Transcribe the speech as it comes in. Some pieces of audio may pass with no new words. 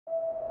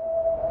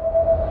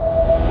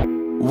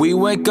We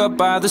wake up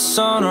by the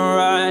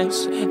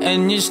sunrise,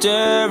 and you're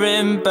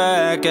staring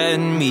back at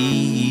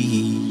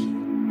me.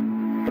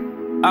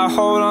 I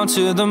hold on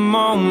to the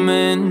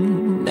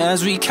moment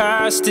as we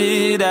cast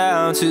it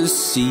out to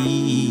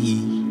sea.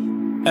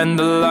 And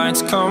the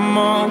lights come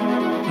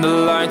on, the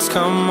lights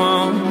come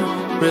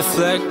on,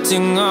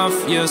 reflecting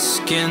off your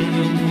skin.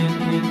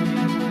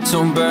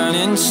 So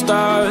burning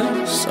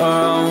stars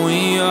are all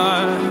we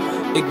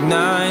are,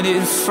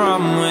 ignited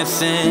from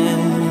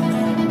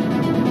within.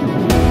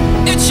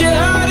 It's your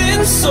heart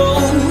and soul,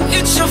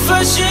 it's your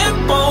flesh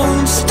and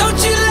bones. Don't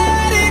you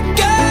let it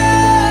go.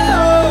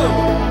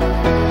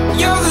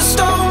 You're the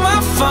storm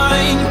I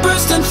find,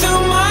 bursting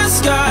through my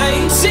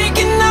sky,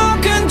 taking all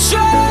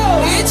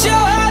control. It's your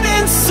heart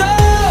and soul.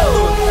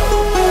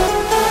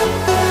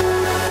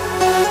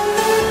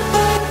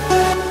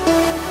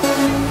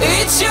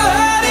 It's your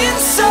heart and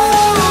soul.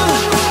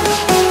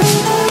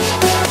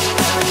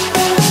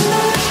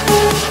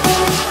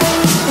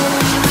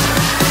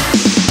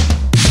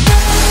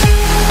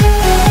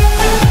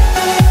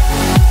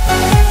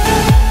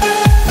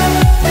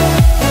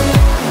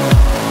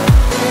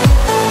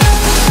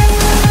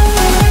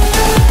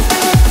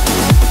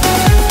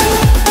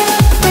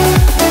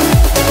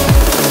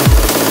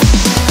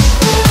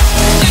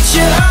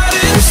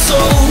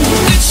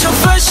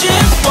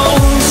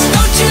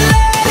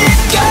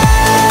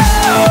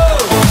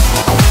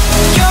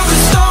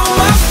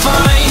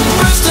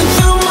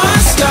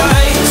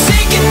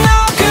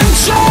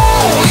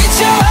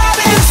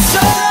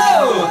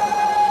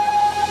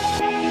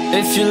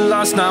 If you're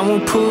lost, I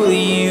will pull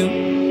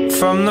you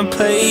from the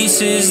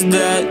places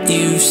that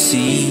you've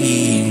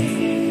seen.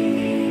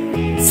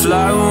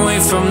 Fly away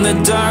from the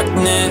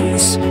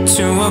darkness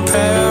to a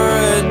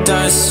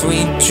paradise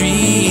we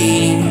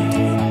dreamed.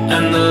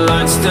 And the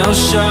lights still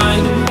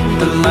shine,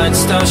 the lights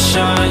still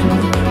shine,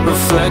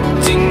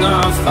 reflecting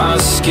off our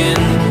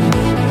skin.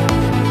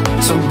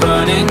 So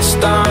burning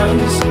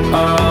stars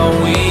are all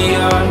we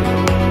are,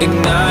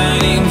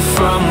 igniting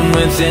from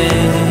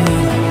within.